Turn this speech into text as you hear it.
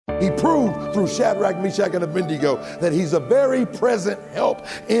He proved through Shadrach, Meshach, and Abednego that he's a very present help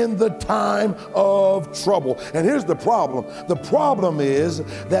in the time of trouble. And here's the problem. The problem is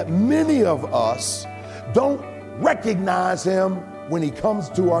that many of us don't recognize him when he comes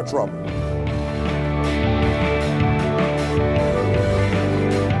to our trouble.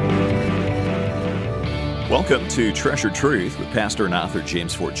 Welcome to Treasured Truth with pastor and author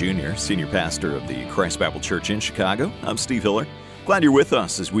James Fort Jr., senior pastor of the Christ Bible Church in Chicago. I'm Steve Hiller. Glad you're with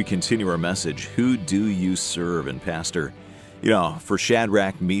us as we continue our message, Who Do You Serve? And Pastor, for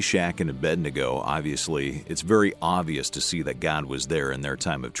Shadrach, Meshach, and Abednego, obviously, it's very obvious to see that God was there in their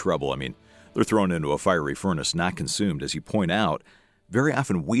time of trouble. I mean, they're thrown into a fiery furnace, not consumed. As you point out, very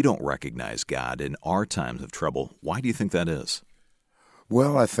often we don't recognize God in our times of trouble. Why do you think that is?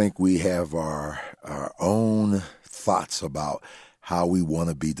 Well, I think we have our own thoughts about how we want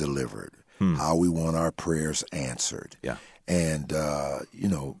to be delivered, how we want our prayers answered. Yeah. And,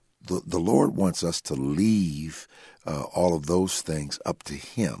 the Lord wants us to leave all of those things up to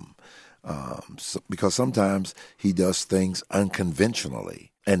Him because sometimes He does things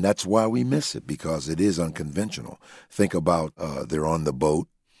unconventionally. And that's why we miss it, because it is unconventional. Think about they're on the boat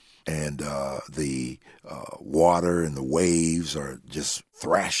and the water and the waves are just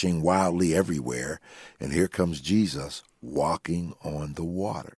thrashing wildly everywhere. And here comes Jesus walking on the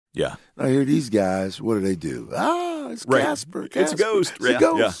water. Yeah. Now, here these guys, what do? It's right. Casper. It's a ghost. It's a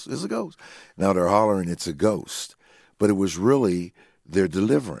ghost. Yeah. It's a ghost. Now they're hollering, it's a ghost. But it was really their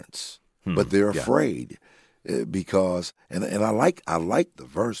deliverance. But they're afraid because, and I like the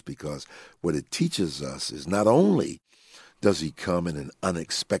verse because what it teaches us is not only does he come in an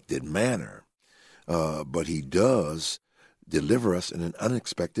unexpected manner, but he does deliver us in an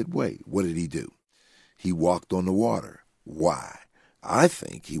unexpected way. What did he do? He walked on the water. Why? I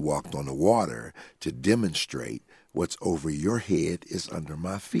think he walked on the water to demonstrate what's over your head is under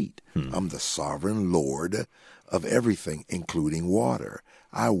my feet. I'm the sovereign Lord of everything, including water.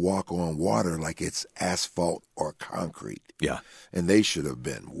 I walk on water like it's asphalt or concrete. Yeah. And they should have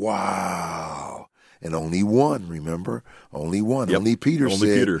been, wow. And only one, remember? Only one. Yep. Only Peter said,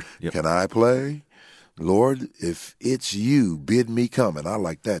 Peter. Yep. Can I play? Lord, if it's you, bid me come. And I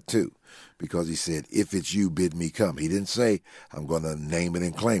like that too, because he said, if it's you, bid me come. He didn't say, I'm going to name it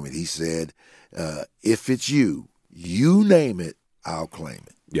and claim it. He said, if it's you, you name it, I'll claim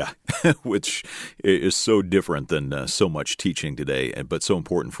it. Yeah, which is so different than so much teaching today, but so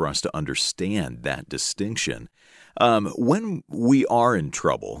important for us to understand that distinction. When we are in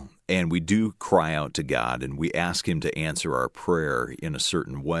trouble and we do cry out to God and we ask Him to answer our prayer in a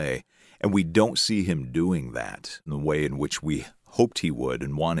certain way, and we don't see Him doing that in the way in which we hoped He would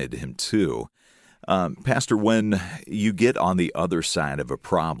and wanted Him to, Pastor, when you get on the other side of a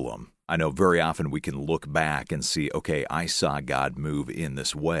problem, I know very often we can look back and see, okay, I saw God move in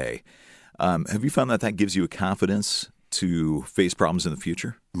this way. Have you found that gives you a confidence to face problems in the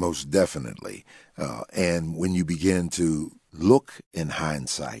future? Most definitely. And when you begin to look in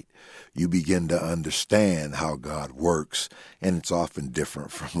hindsight, you begin to understand how God works, and it's often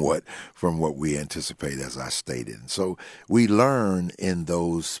different from what we anticipate, as I stated. And so we learn in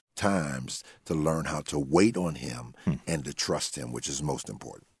those times to learn how to wait on Him and to trust Him, which is most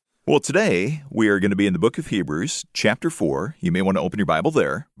important. Well, today we are going to be in the book of Hebrews, chapter 4. You may want to open your Bible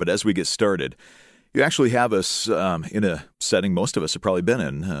there, but as we get started, you actually have us in a setting most of us have probably been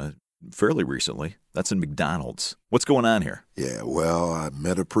in fairly recently. That's in McDonald's. What's going on here? Yeah, well, I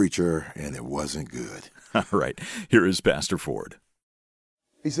met a preacher, and it wasn't good. All right. Here is Pastor Ford.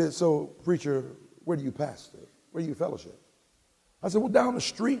 He said, so, preacher, where do you pastor? Where do you fellowship? I said, well, down the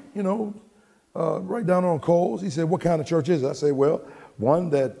street, right down on Coles. He said, what kind of church is it? I said, well, one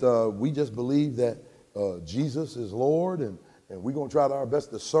that we just believe that Jesus is Lord, and we're going to try our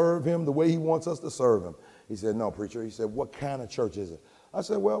best to serve Him the way He wants us to serve Him. He said, no, preacher. He said, what kind of church is it? I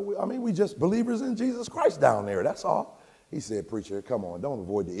said, well, we just believers in Jesus Christ down there. That's all. He said, preacher, come on, don't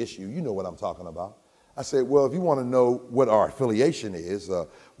avoid the issue. You know what I'm talking about. I said, well, if you want to know what our affiliation is,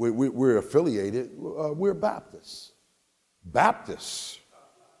 we're affiliated. We're Baptists. Baptists?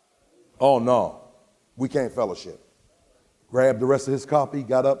 Oh, no, we can't fellowship. Grabbed the rest of his copy,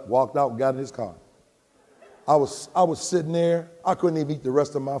 got up, walked out, got in his car. I was sitting there. I couldn't even eat the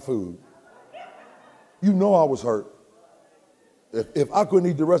rest of my food. You know I was hurt. If I couldn't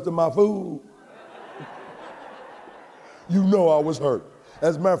eat the rest of my food, you know I was hurt.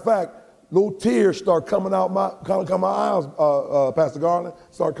 As a matter of fact, little tears start coming out my eyes, Pastor Garland,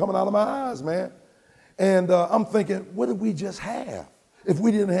 start coming out of my eyes, man. And I'm thinking, what did we just have if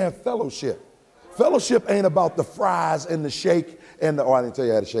we didn't have fellowship? Fellowship ain't about the fries and the shake and the, I didn't tell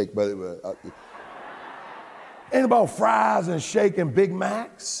you I had a shake, but ain't about fries and shake and Big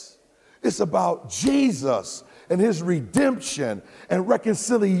Macs. It's about Jesus and his redemption and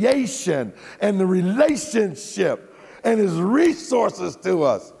reconciliation and the relationship and his resources to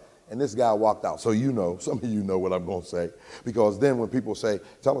us. And this guy walked out. So you know, some of you know what I'm going to say. Because then when people say,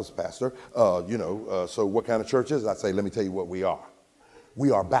 tell us, Pastor, so what kind of church is it? I say, let me tell you what we are.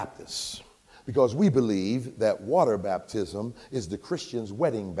 We are Baptists. Because we believe that water baptism is the Christian's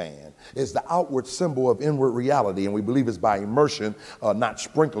wedding band. It's the outward symbol of inward reality. And we believe it's by immersion, not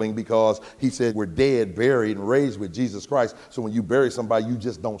sprinkling, because he said we're dead, buried, and raised with Jesus Christ. So when you bury somebody, you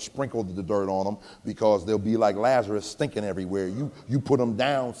just don't sprinkle the dirt on them, because they'll be like Lazarus, stinking everywhere. You put them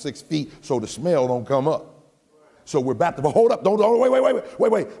down 6 feet so the smell don't come up. So we're Baptist, but hold up, don't,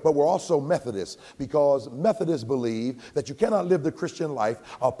 wait. But we're also Methodists, because Methodists believe that you cannot live the Christian life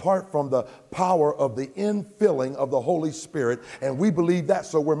apart from the power of the infilling of the Holy Spirit. And we believe that,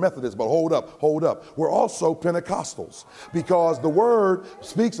 so we're Methodists. But hold up. We're also Pentecostals, because the word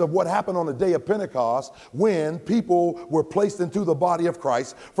speaks of what happened on the day of Pentecost when people were placed into the body of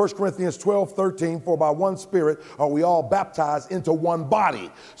Christ. 1 Corinthians 12:13, for by one Spirit are we all baptized into one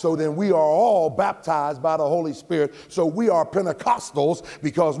body. So then we are all baptized by the Holy Spirit. So we are Pentecostals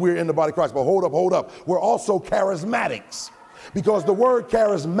because we're in the body of Christ. But hold up. We're also charismatics, because the word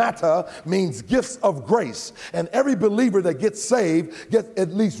charismata means gifts of grace. And every believer that gets saved gets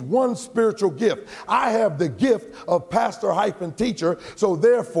at least one spiritual gift. I have the gift of pastor-teacher, so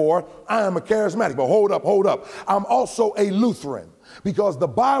therefore I am a charismatic. But hold up. I'm also a Lutheran, because the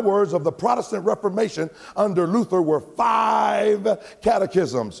bywords of the Protestant Reformation under Luther were 5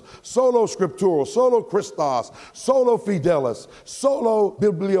 catechisms: solo scriptural, solo Christos, solo fidelis, solo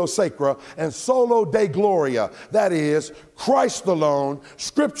bibliosacra, and solo Dei Gloria. That is, Christ alone,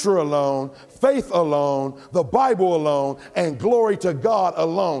 Scripture alone, faith alone, the Bible alone, and glory to God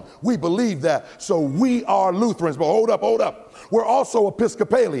alone. We believe that, so we are Lutherans. But hold up. We're also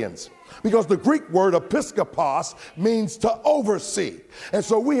Episcopalians, because the Greek word episkopos means to oversee. And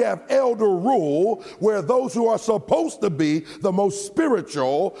so we have elder rule, where those who are supposed to be the most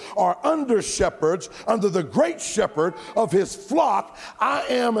spiritual are under shepherds, under the great shepherd of his flock. I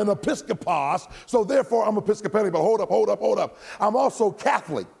am an episkopos, so therefore I'm Episcopalian. But hold up. I'm also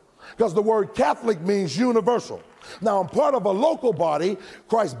Catholic, because the word Catholic means universal. Now, I'm part of a local body,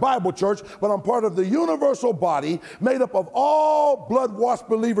 Christ Bible Church, but I'm part of the universal body made up of all blood-washed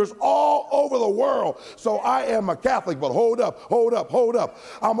believers all over the world. So I am a Catholic. But hold up.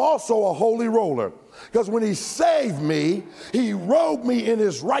 I'm also a holy roller, because when he saved me, he robed me in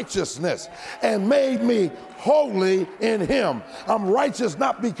his righteousness and made me holy in him. I'm righteous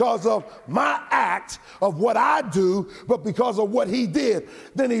not because of my act of what I do, but because of what he did.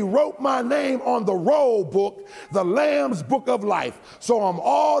 Then he wrote my name on the roll book, the Lamb's Book of Life. So I'm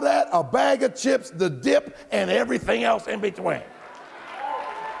all that, a bag of chips, the dip, and everything else in between.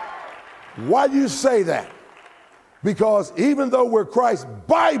 Why do you say that? Because even though we're Christ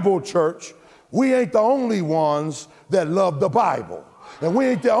Bible Church, we ain't the only ones that love the Bible. And we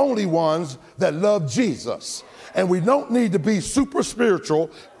ain't the only ones that love Jesus. And we don't need to be super spiritual.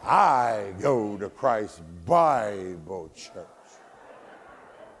 I go to Christ Bible Church.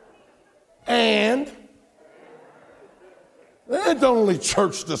 And it ain't the only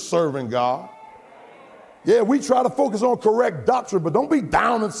church that's serving God. Yeah, we try to focus on correct doctrine, but don't be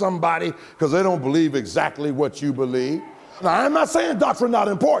down on somebody because they don't believe exactly what you believe. Now, I'm not saying doctrine not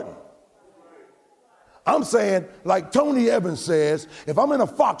important. I'm saying, like Tony Evans says, if I'm in a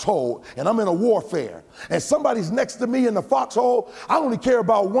foxhole and I'm in a warfare and somebody's next to me in the foxhole, I only care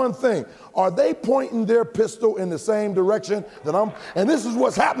about one thing. Are they pointing their pistol in the same direction that I'm? And this is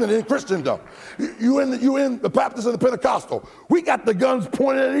what's happening in Christendom. You in the Baptist and the Pentecostal. We got the guns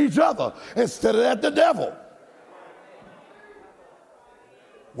pointed at each other instead of at the devil.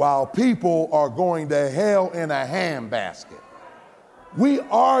 While people are going to hell in a handbasket. We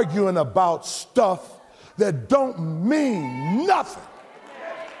arguing about stuff that don't mean nothing.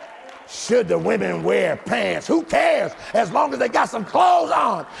 Should the women wear pants? Who cares? As long as they got some clothes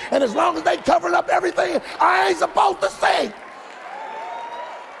on and as long as they covering up everything I ain't supposed to see.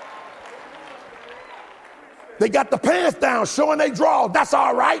 They got the pants down showing they drawers. That's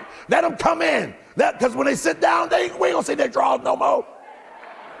all right. Let them come in. Because when they sit down, we ain't gonna see their drawers no more.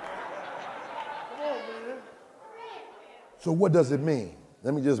 So what does it mean?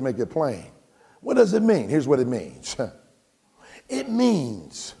 Let me just make it plain. What does it mean? Here's what it means. It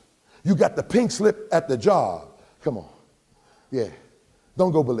means you got the pink slip at the job. Come on. Yeah.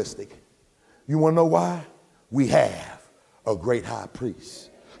 Don't go ballistic. You want to know why? We have a great high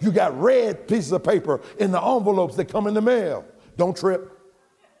priest. You got red pieces of paper in the envelopes that come in the mail. Don't trip.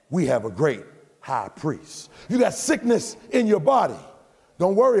 We have a great high priest. You got sickness in your body.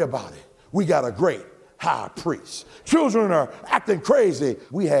 Don't worry about it. We got a great high priest. Children are acting crazy.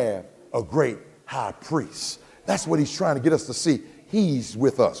 We have a great high priest. That's what he's trying to get us to see. He's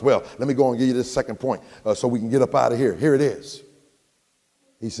with us. Well, let me go and give you this second point so we can get up out of here. Here it is.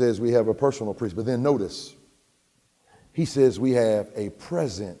 He says we have a personal priest, but then notice, he says we have a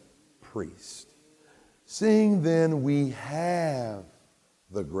present priest. Seeing then we have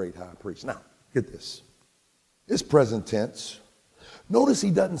the great high priest. Now, get this. It's present tense. Notice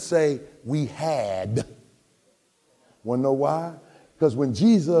he doesn't say we had. Want to know why? Because when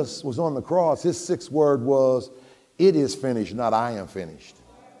Jesus was on the cross, his sixth word was, it is finished, not I am finished.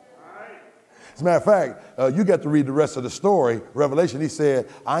 As a matter of fact, you got to read the rest of the story. Revelation, he said,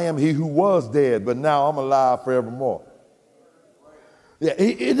 I am he who was dead, but now I'm alive forevermore. Yeah,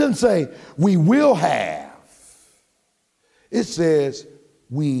 it doesn't say we will have. It says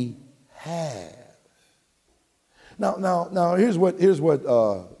we have. Now, here's what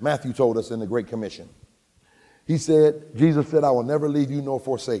Matthew told us in the Great Commission. He said, Jesus said, I will never leave you nor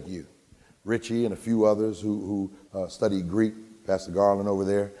forsake you. Richie and a few others who study Greek, Pastor Garland over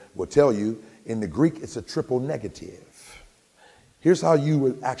there, will tell you in the Greek it's a triple negative. Here's how you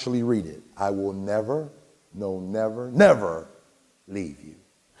would actually read it. I will never, no, never, never leave you.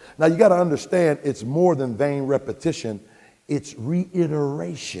 Now you got to understand it's more than vain repetition. It's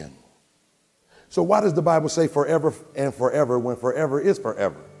reiteration. So why does the Bible say forever and forever when forever is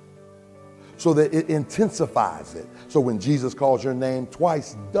forever? So that it intensifies it. So when Jesus calls your name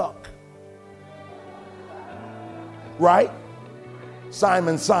twice, duck. Right?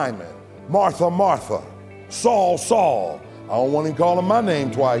 Simon, Simon, Martha, Martha, Saul, Saul. I don't want him calling my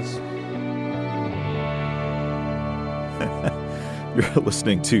name twice. You're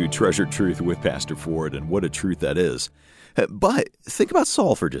listening to Treasured Truth with Pastor Ford, and what a truth that is. But think about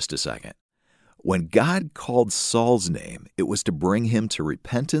Saul for just a second. When God called Saul's name, it was to bring him to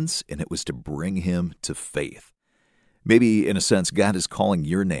repentance, and it was to bring him to faith. Maybe, in a sense, God is calling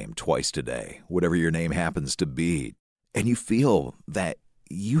your name twice today, whatever your name happens to be, and you feel that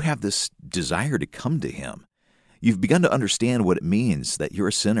you have this desire to come to him. You've begun to understand what it means that you're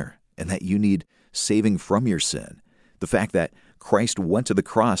a sinner and that you need saving from your sin. The fact that Christ went to the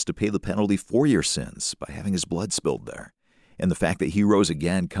cross to pay the penalty for your sins by having his blood spilled there. And the fact that he rose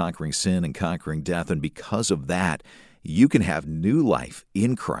again, conquering sin and conquering death. And because of that, you can have new life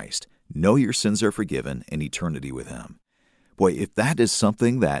in Christ, know your sins are forgiven, and eternity with him. Boy, if that is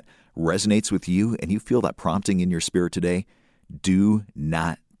something that resonates with you and you feel that prompting in your spirit today, do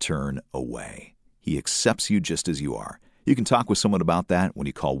not turn away. He accepts you just as you are. You can talk with someone about that when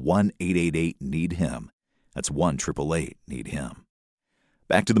you call 1-888-NEED-HIM. That's 1-888-NEED-HIM.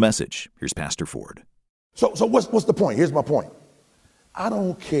 Back to the message. Here's Pastor Ford. So what's the point? Here's my point. I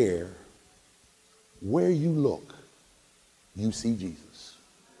don't care where you look, you see Jesus.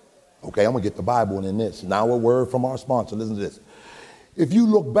 Okay, I'm going to get the Bible in this. Now a word from our sponsor. Listen to this. If you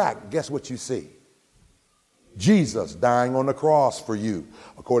look back, guess what you see? Jesus dying on the cross for you.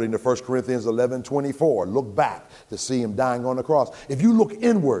 According to 1 Corinthians 11:24, look back to see him dying on the cross. If you look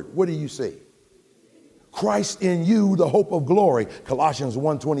inward, what do you see? Christ in you, the hope of glory. Colossians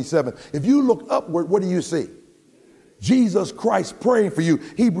 1:27. If you look upward, what do you see? Jesus Christ praying for you.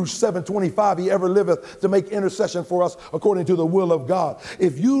 Hebrews 7:25. He ever liveth to make intercession for us according to the will of God.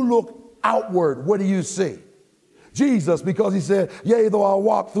 If you look outward, what do you see? Jesus, because he said, yea, though I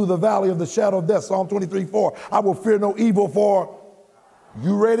walk through the valley of the shadow of death, Psalm 23:4, I will fear no evil, for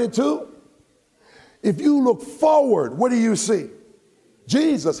you ready to? If you look forward, what do you see?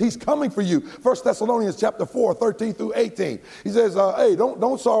 Jesus, he's coming for you. 1 Thessalonians chapter 4, 13 through 18. He says, hey,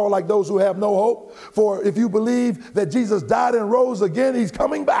 don't sorrow like those who have no hope. For if you believe that Jesus died and rose again, he's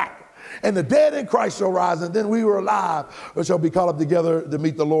coming back. And the dead in Christ shall rise, and then we who are alive shall be caught up together to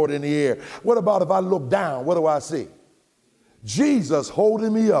meet the Lord in the air. What about if I look down? What do I see? Jesus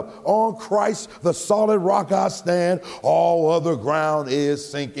holding me up. On Christ, the solid rock I stand. All other ground is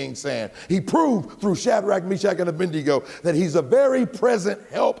sinking sand. He proved through Shadrach, Meshach, and Abednego that he's a very present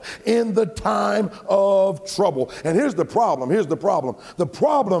help in the time of trouble. And here's the problem. The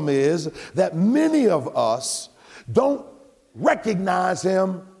problem is that many of us don't recognize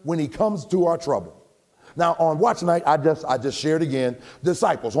him when he comes to our trouble. Now on watch night, I just shared again,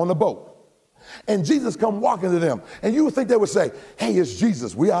 disciples on the boat. And Jesus come walking to them. And you would think they would say, hey, it's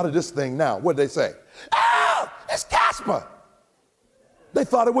Jesus. We out of this thing now. What did they say? Oh, it's Casper. They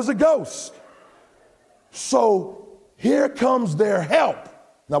thought it was a ghost. So here comes their help.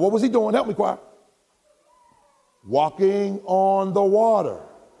 Now, what was he doing? Help me, choir. Walking on the water.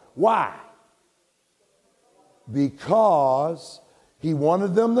 Why? Because he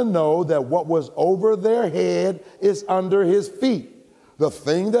wanted them to know that what was over their head is under his feet.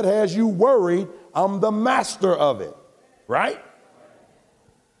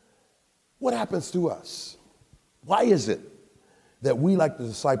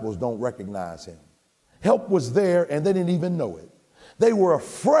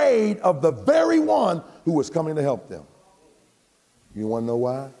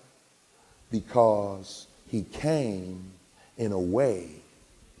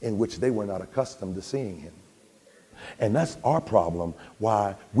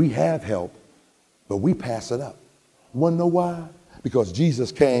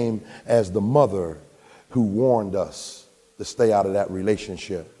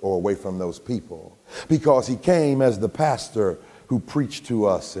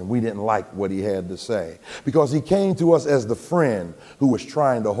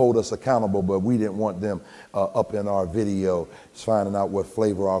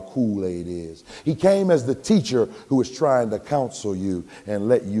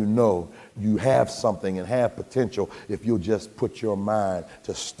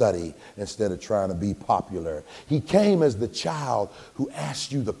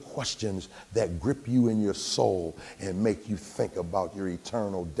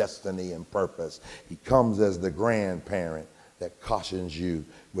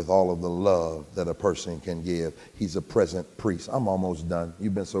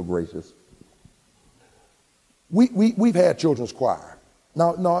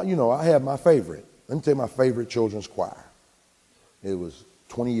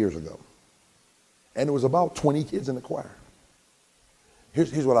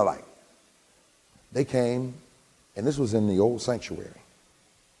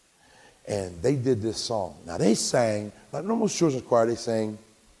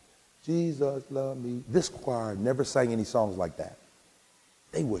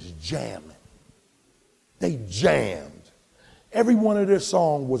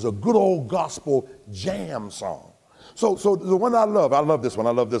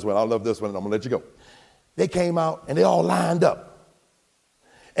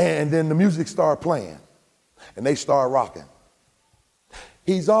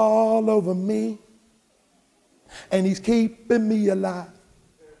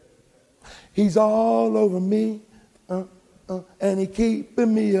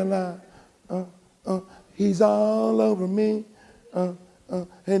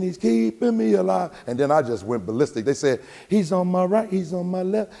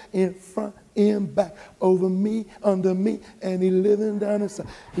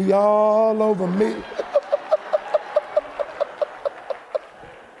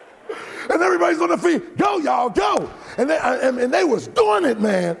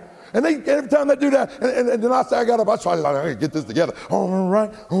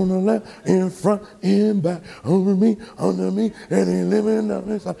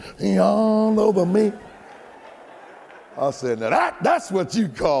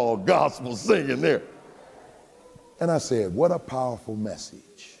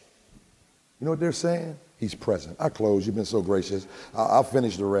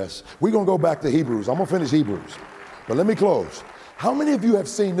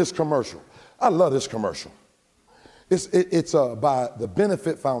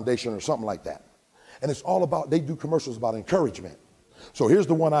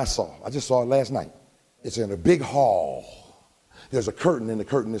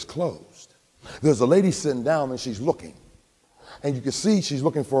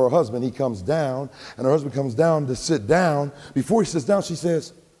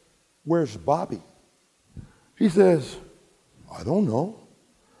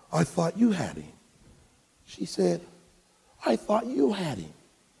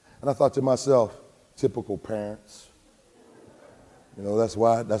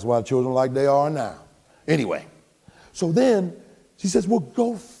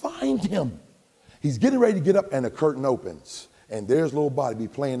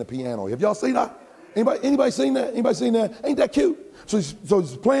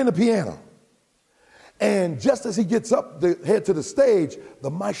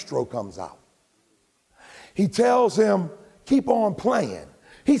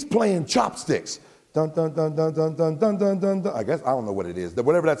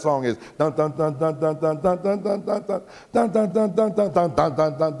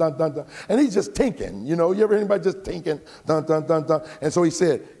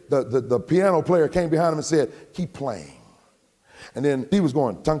 And then he was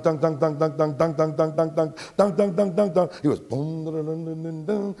going dunk, dunk, dunk, dunk, dunk, dunk, dunk, dunk, dunk, dunk, dunk, dunk, dunk, dunk, dunk, dunk. He was boom,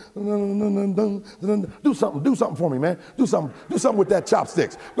 do something for me, man. Do something with that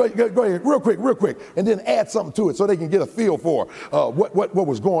chopsticks. Go ahead, real quick, and then add something to it so they can get a feel for what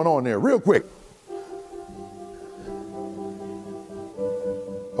was going on there, real quick.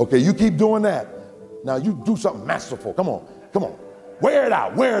 Okay, you keep doing that. Now you do something masterful. Come on. Wear it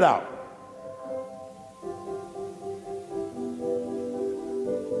out.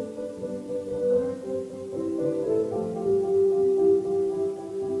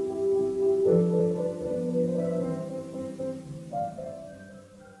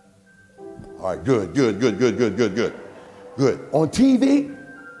 All right, good. On TV?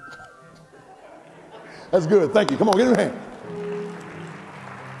 That's good, thank you. Come on, get in your hand.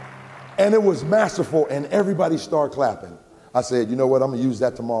 And it was masterful, and everybody started clapping. I said, you know what, I'm going to use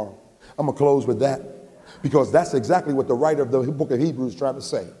that tomorrow. I'm going to close with that, because that's exactly what the writer of the book of Hebrews is trying to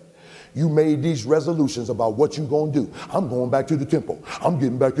say. You made these resolutions about what you're going to do. I'm going back to the temple. I'm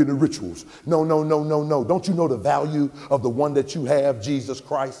getting back to the rituals. No. Don't you know the value of the one that you have, Jesus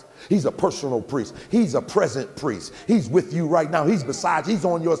Christ? He's a personal priest. He's a present priest. He's with you right now. He's beside you. He's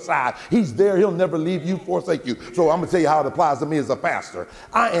on your side. He's there. He'll never leave you, forsake you. So I'm going to tell you how it applies to me as a pastor.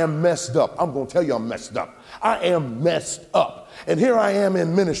 I am messed up. I'm going to tell you I'm messed up. I am messed up. And here I am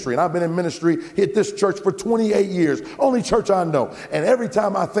in ministry, and I've been in ministry at this church for 28 years, only church I know. And every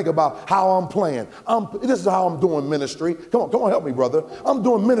time I think about how I'm playing, this is how I'm doing ministry. Come on, help me, brother. I'm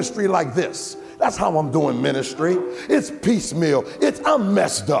doing ministry like this. That's how I'm doing ministry. It's piecemeal. I'm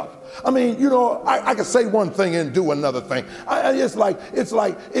messed up. I mean, you know, I can say one thing and do another thing. It's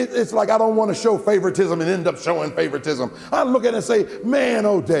like I don't want to show favoritism and end up showing favoritism. I look at it and say, man,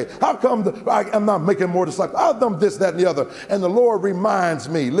 oh day, how come I'm not making more disciples? I've done this, that, and the other. And the Lord reminds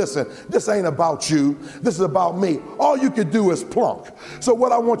me, listen, this ain't about you. This is about me. All you can do is plunk. So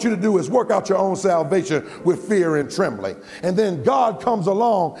what I want you to do is work out your own salvation with fear and trembling. And then God comes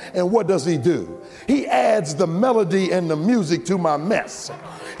along, and what does he do? He adds the melody and the music to my mess.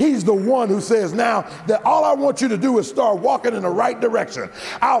 He's the one who says now that all I want you to do is start walking in the right direction.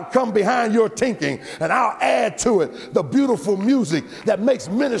 I'll come behind your thinking, and I'll add to it the beautiful music that makes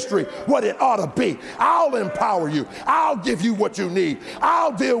ministry what it ought to be. I'll empower you. I'll give you what you need.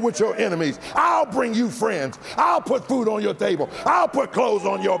 I'll deal with your enemies. I'll bring you friends. I'll put food on your table. I'll put clothes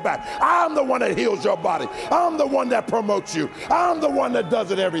on your back. I'm the one that heals your body. I'm the one that promotes you. I'm the one that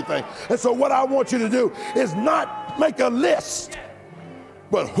does it everything. And so what I want you to do is not make a list,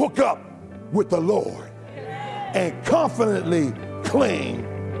 but hook up with the Lord and confidently cling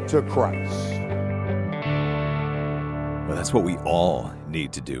to Christ. Well, that's what we all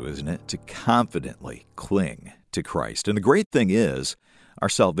need to do, isn't it? To confidently cling to Christ. And the great thing is, our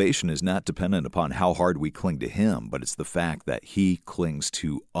salvation is not dependent upon how hard we cling to Him, but it's the fact that He clings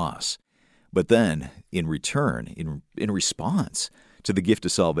to us. But then, in return, in response to the gift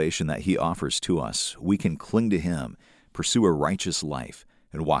of salvation that He offers to us, we can cling to Him, pursue a righteous life,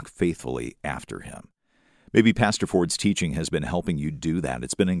 and walk faithfully after Him. Maybe Pastor Ford's teaching has been helping you do that.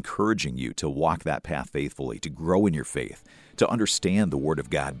 It's been encouraging you to walk that path faithfully, to grow in your faith, to understand the Word of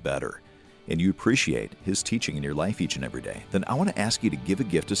God better, and you appreciate His teaching in your life each and every day. Then I want to ask you to give a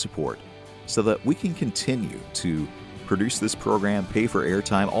gift of support so that we can continue to produce this program, pay for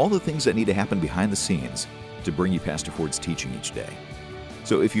airtime, all the things that need to happen behind the scenes to bring you Pastor Ford's teaching each day.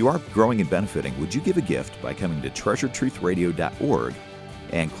 So if you are growing and benefiting, would you give a gift by coming to treasuretruthradio.org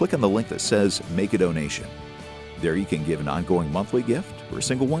and click on the link that says Make a Donation. There you can give an ongoing monthly gift or a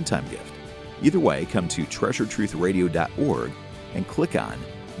single one-time gift. Either way, come to treasuretruthradio.org and click on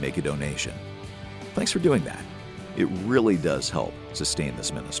Make a Donation. Thanks for doing that. It really does help sustain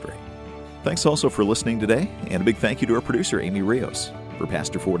this ministry. Thanks also for listening today, and a big thank you to our producer, Amy Rios. For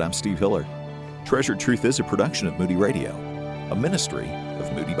Pastor Ford, I'm Steve Hiller. Treasured Truth is a production of Moody Radio, a ministry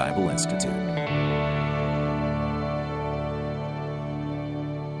of Moody Bible Institute.